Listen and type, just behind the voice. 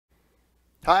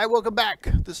Hi, welcome back.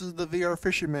 This is the VR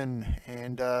Fisherman,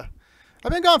 and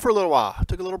I've been gone for a little while.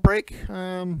 Took a little break,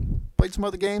 played some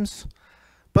other games,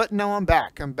 but now I'm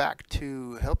back. I'm back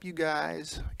to help you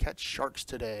guys catch sharks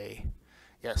today.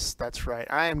 Yes, that's right.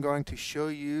 I am going to show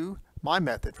you my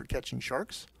method for catching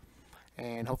sharks,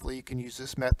 and hopefully you can use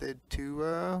this method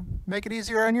to make it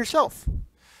easier on yourself.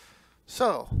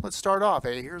 So let's start off.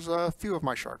 Hey, here's a few of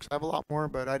my sharks. I have a lot more,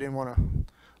 but I didn't want to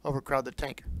overcrowd the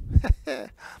tank.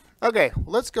 Okay,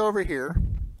 let's go over here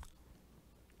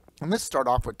and let's start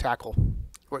off with tackle.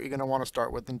 What you're going to want to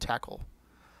start with in tackle.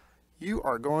 You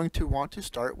are going to want to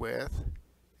start with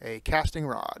a casting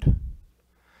rod.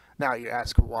 Now you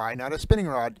ask why not a spinning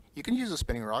rod? You can use a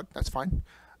spinning rod, that's fine.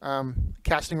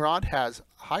 Casting rod has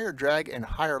higher drag and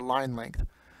higher line length.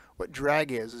 What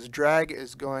drag is drag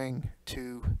is going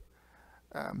to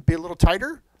be a little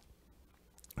tighter.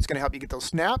 It's going to help you get those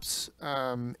snaps.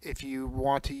 If you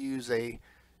want to use a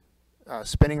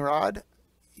spinning rod,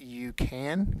 you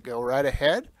can go right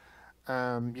ahead.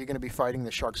 You're going to be fighting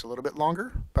the sharks a little bit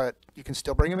longer, but you can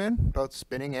still bring them in, both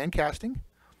spinning and casting.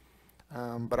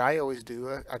 But I always do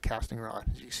a casting rod.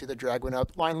 As you can see, the drag went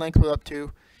up, line length went up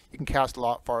too. You can cast a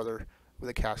lot farther with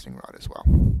a casting rod as well.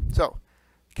 So,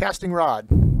 casting rod,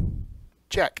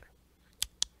 check.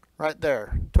 Right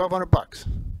there, 1,200 bucks.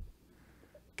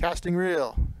 Casting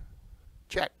reel,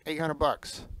 check, 800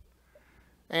 bucks.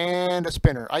 And a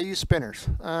spinner. I use spinners.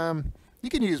 You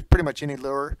can use pretty much any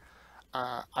lure.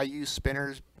 I use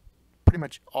spinners pretty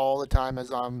much all the time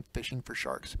as I'm fishing for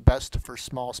sharks. Best for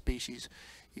small species.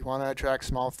 You want to attract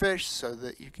small fish so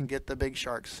that you can get the big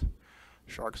sharks.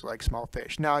 Sharks like small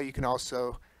fish. Now you can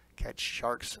also catch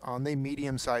sharks on the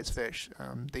medium-sized fish.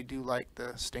 They do like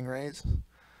the stingrays.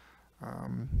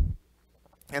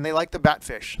 And they like the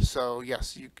batfish. So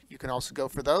yes, you can also go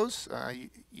for those.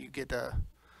 You get a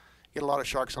lot of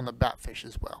sharks on the batfish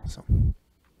as well. So, all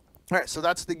right, so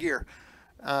that's the gear.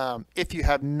 If you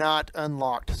have not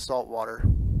unlocked saltwater,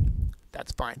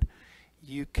 that's fine.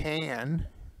 You can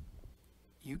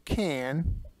use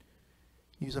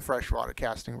a freshwater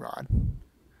casting rod.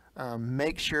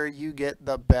 Make sure you get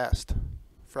the best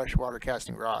freshwater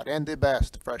casting rod and the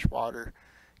best freshwater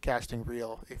casting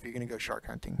reel if you're going to go shark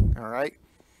hunting. All right.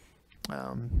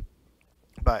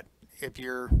 But if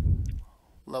you're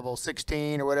level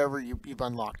 16 or whatever, you've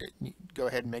unlocked it. You go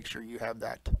ahead and make sure you have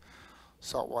that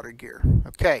saltwater gear.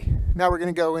 Okay, now we're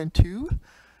going to go into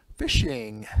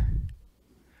fishing.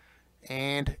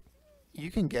 And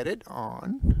you can get it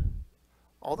on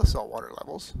all the saltwater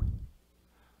levels.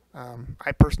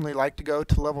 I personally like to go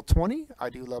to level 20. I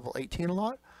do level 18 a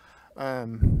lot.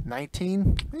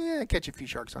 19, I catch a few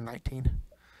sharks on 19.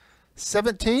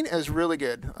 17 is really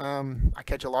good. I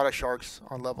catch a lot of sharks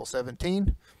on level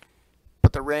 17.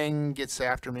 But the ring gets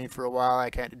after me for a while.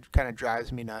 It kind of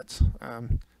drives me nuts.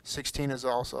 16 is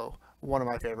also one of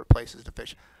my favorite places to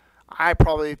fish. I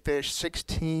probably fish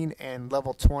 16 and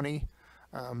level 20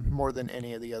 more than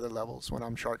any of the other levels when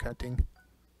I'm shark hunting.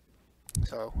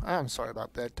 So I'm sorry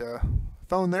about that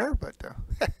phone there, but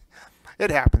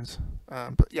it happens.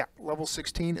 But yeah, level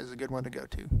 16 is a good one to go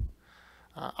to.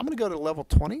 I'm going to go to level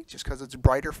 20 just because it's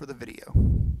brighter for the video.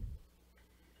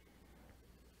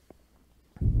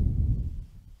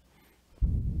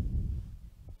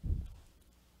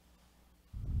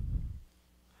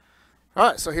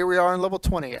 Alright, so here we are in level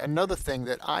 20. Another thing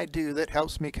that I do that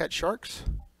helps me catch sharks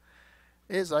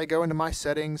is I go into my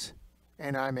settings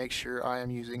and I make sure I am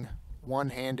using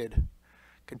one-handed.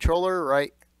 Controller,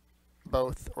 right,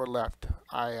 both, or left.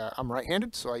 I'm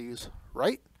right-handed, so I use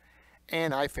right,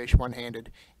 and I fish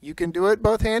one-handed. You can do it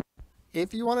both-handed.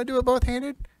 If you want to do it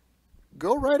both-handed,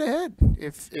 go right ahead.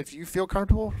 If you feel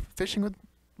comfortable fishing with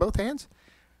both hands,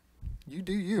 you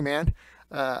do you, man.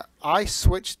 I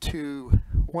switched to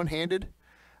one-handed.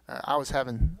 I was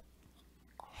having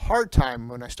a hard time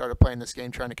when I started playing this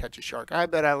game trying to catch a shark. I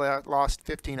bet I lost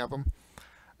 15 of them.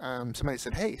 Somebody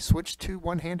said, hey, switch to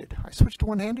one-handed. I switched to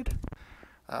one-handed.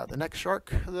 The next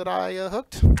shark that I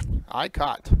hooked, I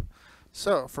caught.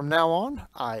 So from now on,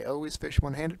 I always fish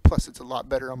one-handed. Plus, it's a lot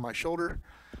better on my shoulder.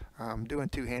 Doing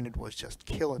two-handed was just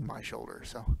killing my shoulder.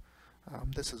 So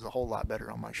this is a whole lot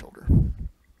better on my shoulder.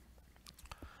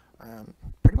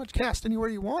 Pretty much cast anywhere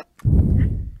you want.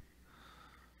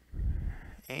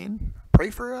 And pray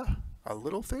for a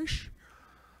little fish,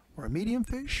 or a medium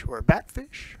fish, or a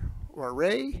batfish, or a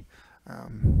ray.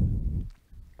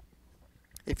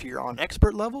 If you're on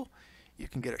expert level, you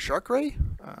can get a shark ray.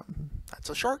 That's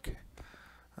a shark.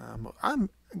 I'm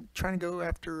trying to go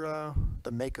after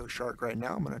the mako shark right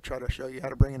now. I'm going to try to show you how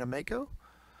to bring in a mako.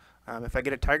 If I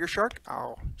get a tiger shark,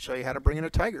 I'll show you how to bring in a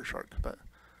tiger shark. But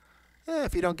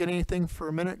If you don't get anything for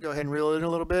a minute, go ahead and reel it in a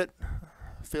little bit.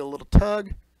 Feel a little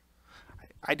tug.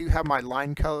 I do have my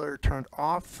line color turned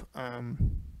off.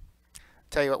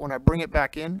 Tell you what, when I bring it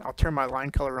back in, I'll turn my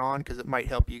line color on because it might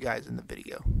help you guys in the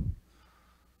video.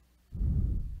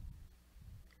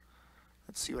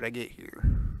 Let's see what I get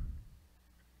here.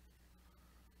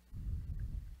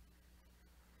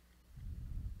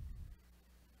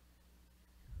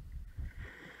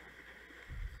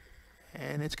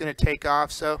 And it's going to take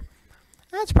off, so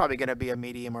that's probably going to be a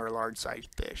medium or a large sized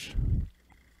fish.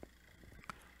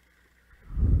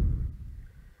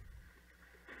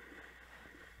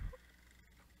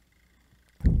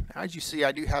 As you see,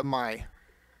 I do have my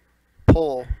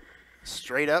pole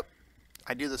straight up.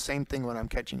 I do the same thing when I'm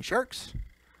catching sharks.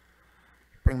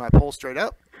 Bring my pole straight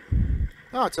up.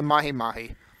 Oh, it's a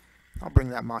mahi-mahi. I'll bring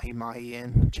that mahi-mahi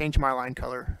in, change my line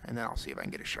color, and then I'll see if I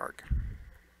can get a shark.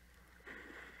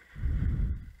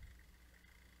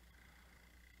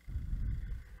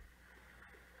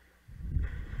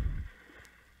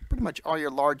 Pretty much all your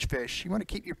large fish, you want to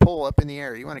keep your pole up in the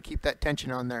air. You want to keep that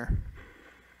tension on there.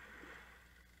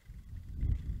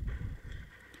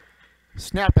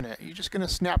 Snapping it. You're just going to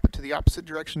snap it to the opposite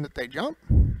direction that they jump.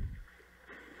 You're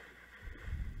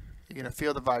going to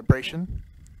feel the vibration.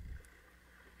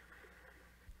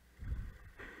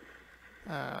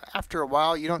 After a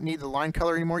while, you don't need the line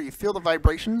color anymore. You feel the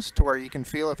vibrations to where you can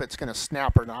feel if it's going to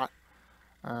snap or not.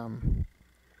 And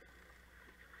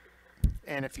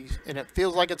it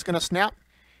feels like it's going to snap,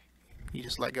 you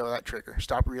just let go of that trigger.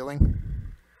 Stop reeling.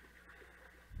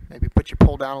 Maybe put your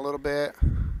pole down a little bit,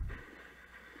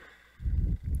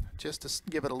 just to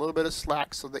give it a little bit of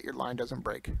slack so that your line doesn't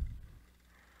break.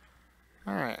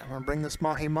 Alright, I'm going to bring this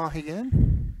mahi-mahi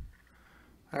in.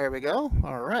 There we go.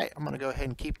 Alright, I'm going to go ahead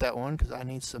and keep that one because I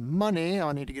need some money.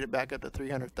 I'll need to get it back up to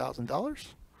 $300,000.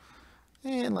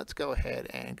 And let's go ahead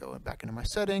and go back into my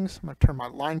settings. I'm going to turn my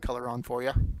line color on for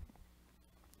you.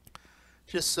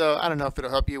 Just so, I don't know if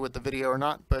it'll help you with the video or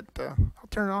not, but I'll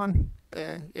turn it on.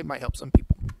 It might help some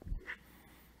people.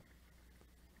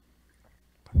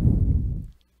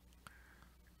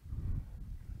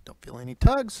 Don't feel any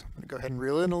tugs. I'm going to go ahead and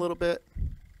reel in a little bit.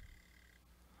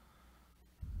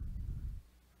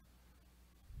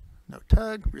 No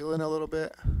tug. Reel in a little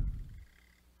bit. A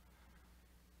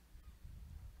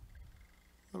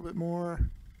little bit more.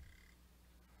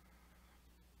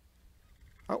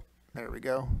 Oh, there we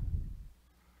go.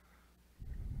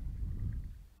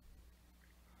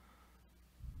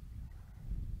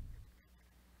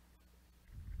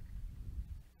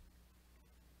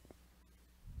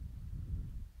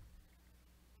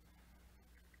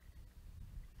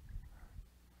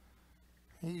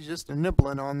 He's just a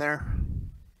nibbling on there.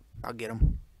 I'll get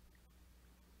him.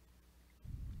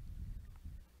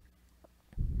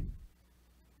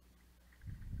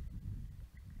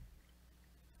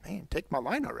 Man, take my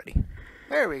line already.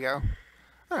 There we go.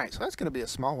 Alright, so that's going to be a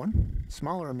small one.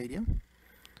 Small or medium.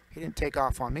 He didn't take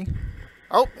off on me.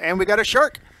 Oh, and we got a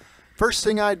shark. First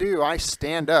thing I do, I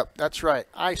stand up. That's right.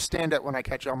 I stand up when I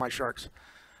catch all my sharks.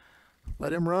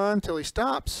 Let him run till he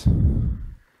stops.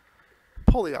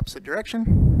 Pull the opposite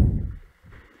direction.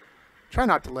 Try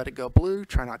not to let it go blue.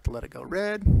 Try not to let it go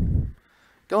red.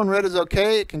 Going red is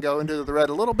okay. It can go into the red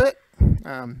a little bit.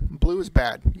 Blue is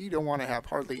bad. You don't want to have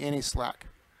hardly any slack.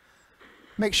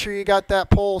 Make sure you got that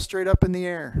pole straight up in the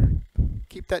air.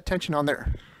 Keep that tension on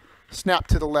there. Snap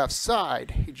to the left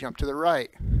side. He jumped to the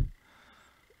right.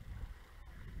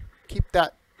 Keep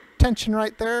that tension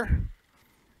right there.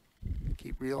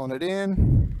 Keep reeling it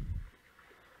in.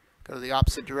 Go to the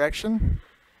opposite direction.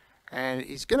 And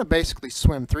he's going to basically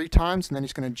swim 3 times and then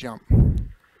he's going to jump.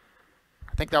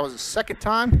 I think that was the second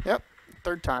time. Yep,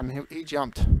 third time he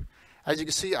jumped. As you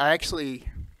can see, I actually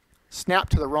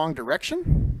snapped to the wrong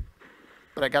direction.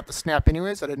 But I got the snap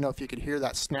anyways. I didn't know if you could hear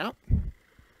that snap.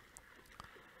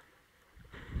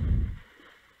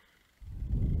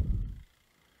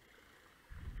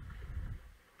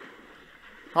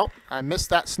 Oh, I missed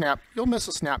that snap. You'll miss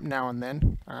a snap now and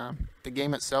then. The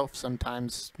game itself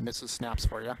sometimes misses snaps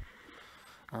for you.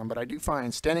 But I do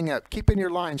find standing up, keeping your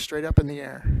line straight up in the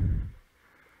air.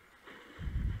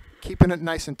 Keeping it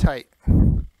nice and tight.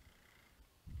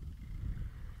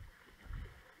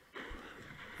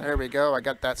 There we go. I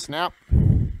got that snap.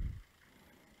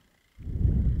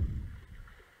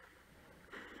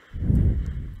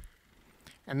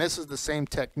 And this is the same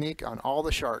technique on all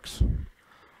the sharks.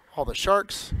 All the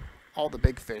sharks, all the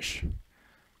big fish.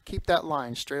 Keep that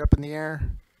line straight up in the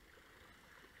air.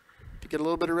 If you get a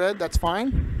little bit of red, that's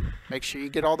fine. Make sure you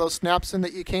get all those snaps in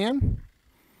that you can.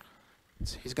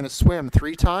 So he's going to swim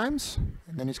 3 times,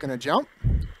 and then he's going to jump.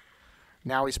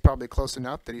 Now he's probably close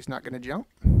enough that he's not going to jump.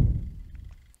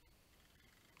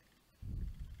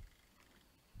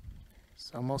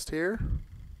 It's almost here.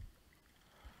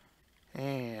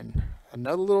 And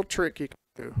another little trick you can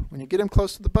do. When you get him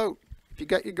close to the boat, if you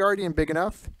got your Guardian big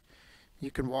enough, you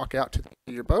can walk out to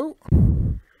your boat,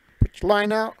 put your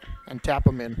line out, and tap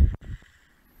him in.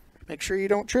 Make sure you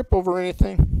don't trip over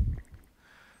anything.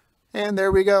 And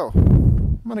there we go.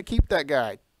 I'm going to keep that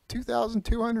guy.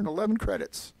 2,211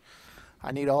 credits.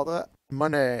 I need all that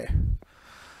money.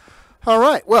 All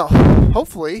right, well,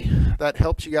 hopefully that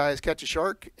helps you guys catch a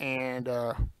shark, and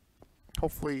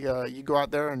hopefully you go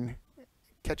out there and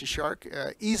catch a shark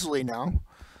easily now.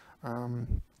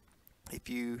 If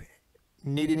you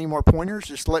need any more pointers,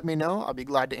 just let me know. I'll be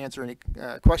glad to answer any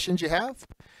questions you have,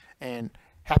 and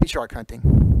happy shark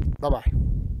hunting. Bye-bye.